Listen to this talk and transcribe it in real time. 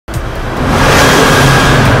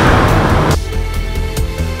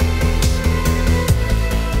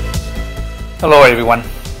Hello everyone.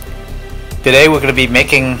 Today we're going to be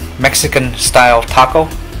making Mexican style taco,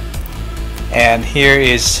 and here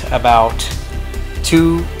is about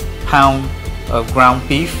 2 pounds of ground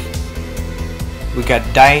beef. We got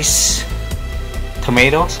diced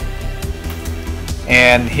tomatoes,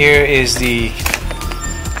 and here is the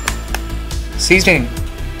seasoning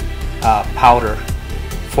powder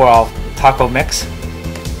for our taco mix,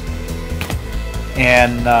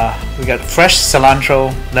 and we got fresh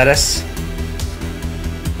cilantro, lettuce,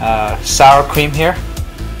 sour cream here,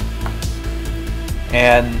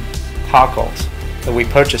 and tacos that we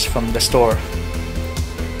purchased from the store.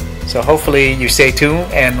 So hopefully you stay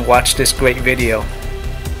tuned and watch this great video.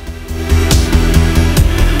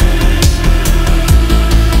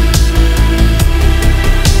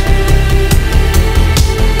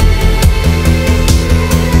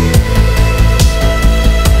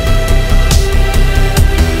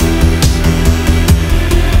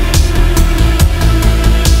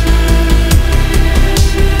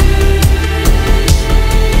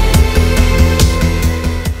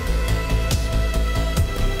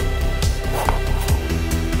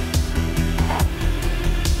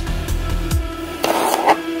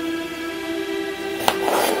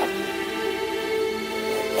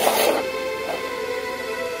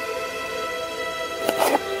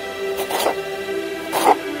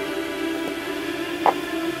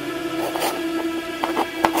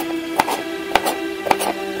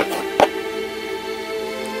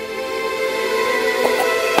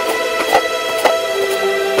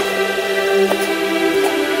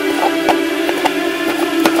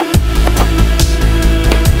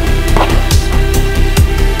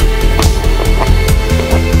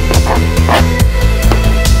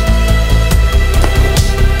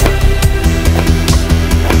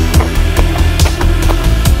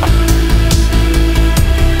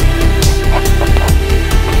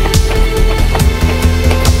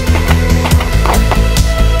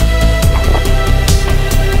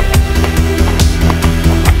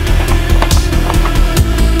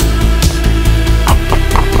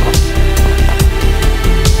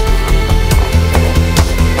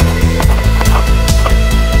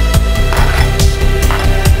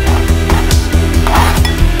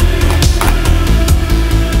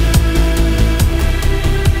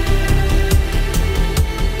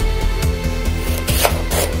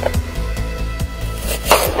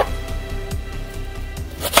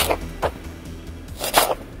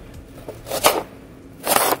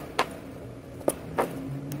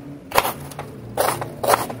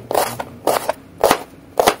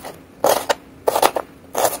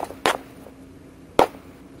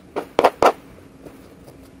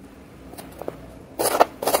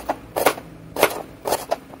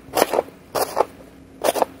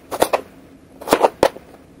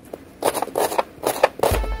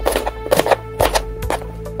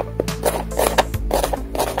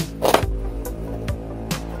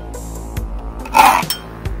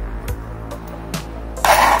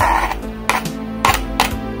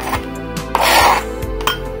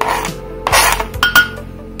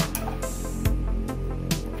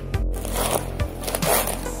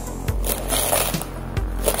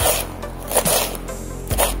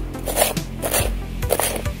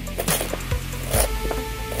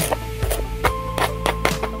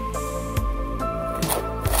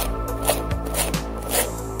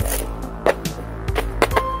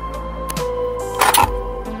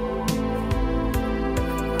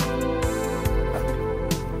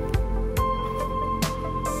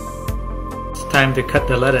 Time to cut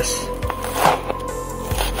the lettuce.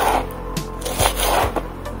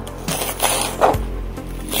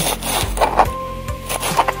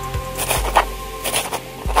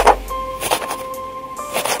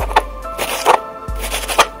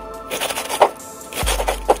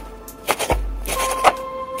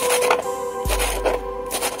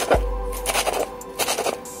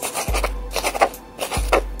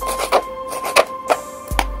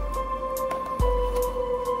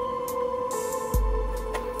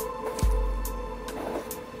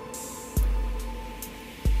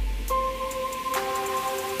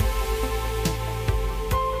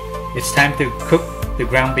 It's time to cook the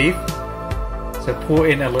ground beef, so pour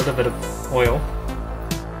in a little bit of oil.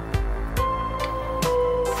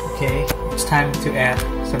 Okay, it's time to add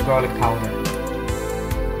some garlic powder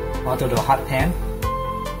onto the hot pan.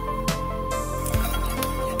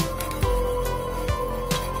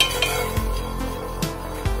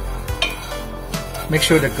 Make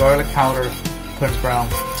sure the garlic powder turns brown.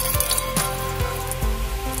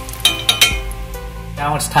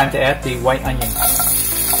 Now it's time to add the white onion.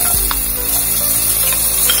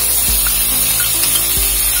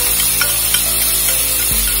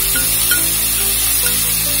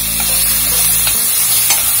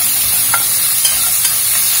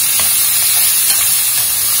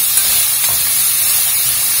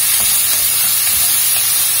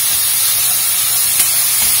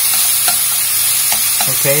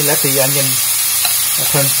 Okay, let the onion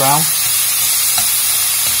turn brown.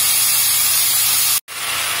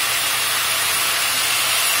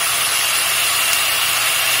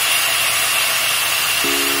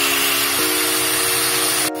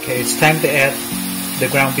 Okay, it's time to add the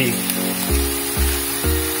ground beef.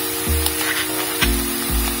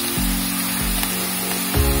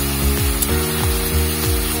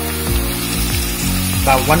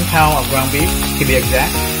 About 1 pound of ground beef to be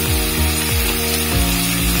exact.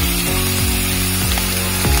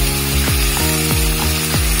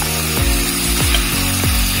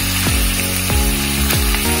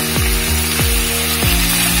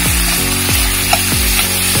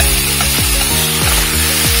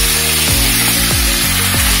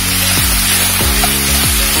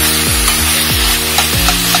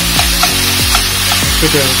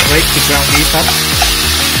 To break the ground beef up.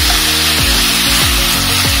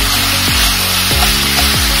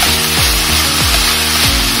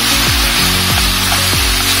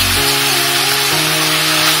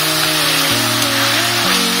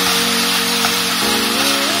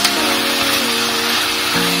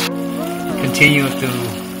 Continue to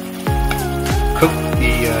cook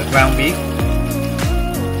the ground beef.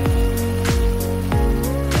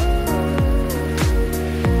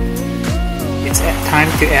 It's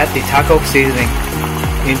time to add the taco seasoning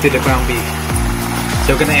into the ground beef.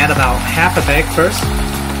 So we're going to add about half a bag first.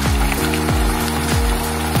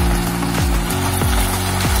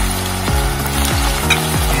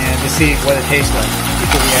 And to see what it tastes like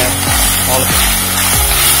before we add all of it.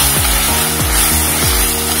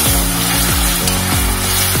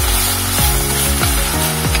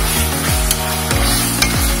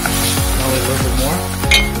 Probably a little bit more.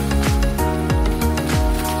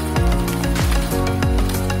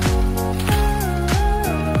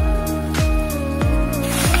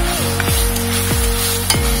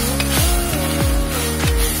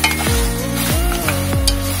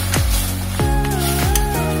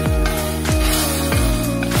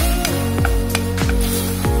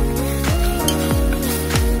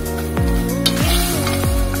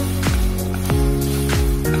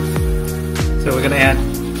 So we're going to add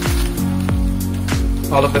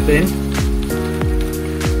all of it in.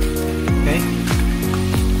 Okay.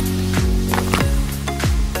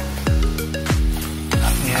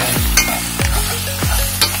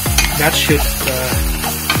 And that should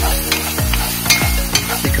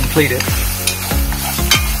be completed.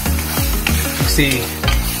 You see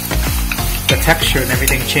the texture and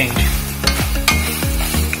everything change.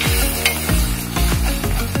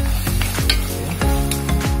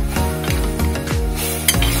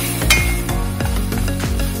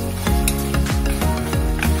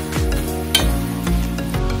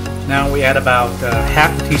 Now we add about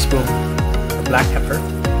half a teaspoon of black pepper.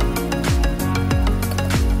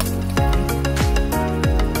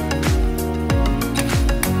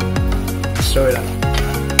 Stir it up.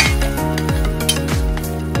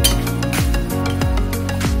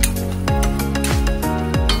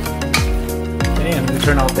 Okay, and we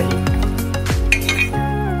turn off the heat.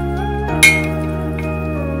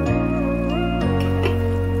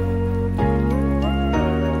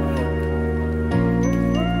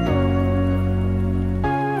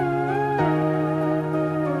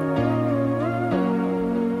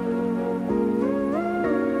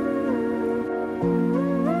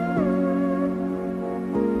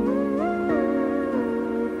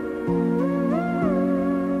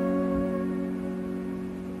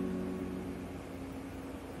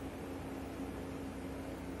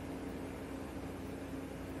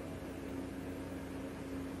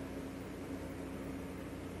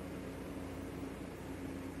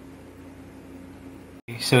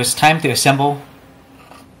 So it's time to assemble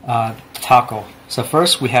taco. So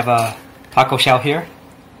first we have a taco shell here,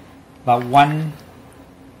 about 1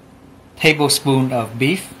 tablespoon of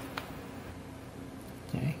beef.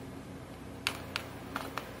 Okay.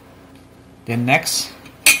 Then next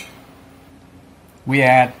we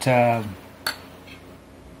add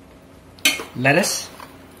lettuce.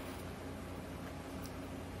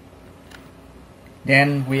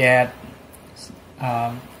 Then we add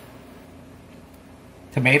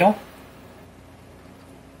tomato,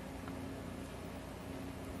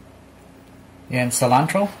 and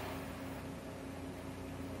cilantro,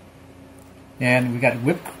 and we got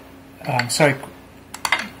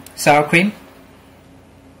sour cream,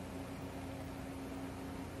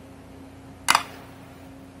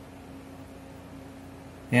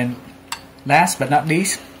 and last but not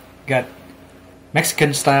least, got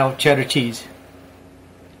Mexican style cheddar cheese.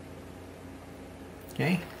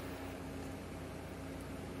 Okay.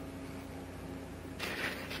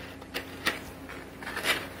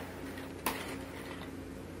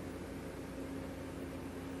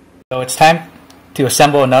 So it's time to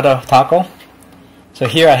assemble another taco. So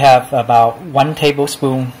here I have about 1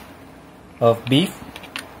 tablespoon of beef.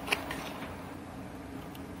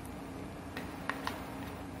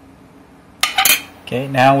 Okay,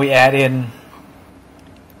 now we add in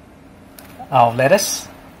our lettuce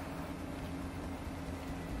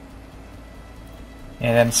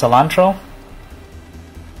and then cilantro,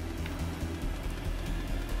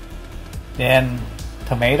 then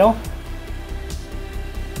tomato,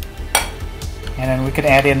 and then we can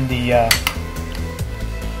add in the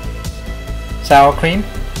sour cream,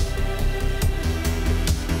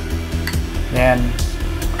 then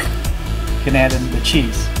you can add in the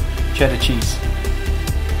cheese, cheddar cheese.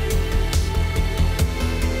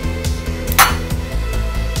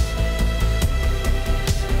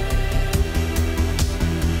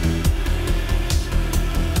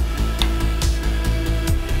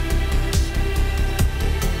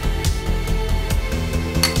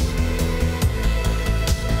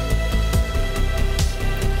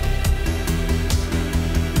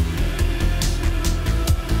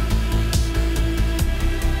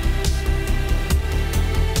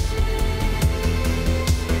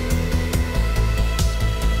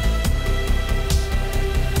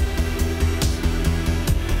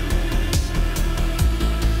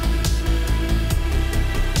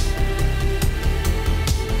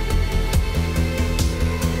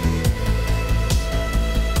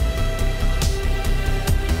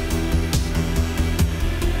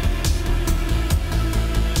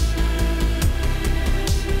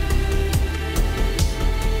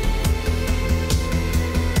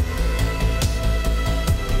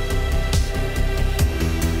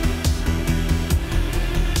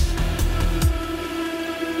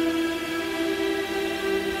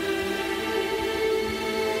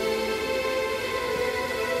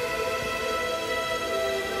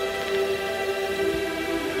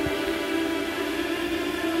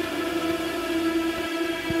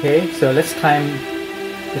 Okay, so it's time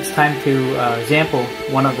to sample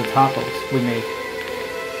one of the tacos we made.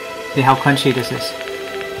 See how crunchy this is.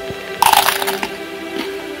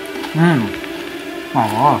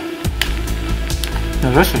 Oh,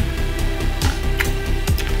 delicious.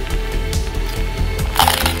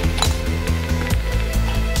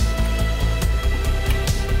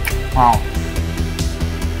 Wow.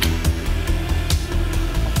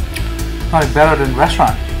 Probably better than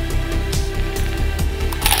restaurant.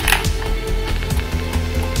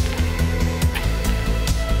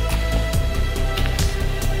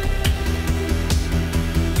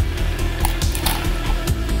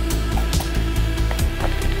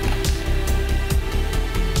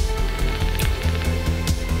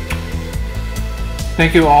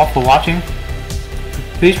 Thank you all for watching.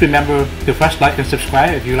 Please remember to press like and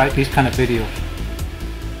subscribe if you like these kind of videos.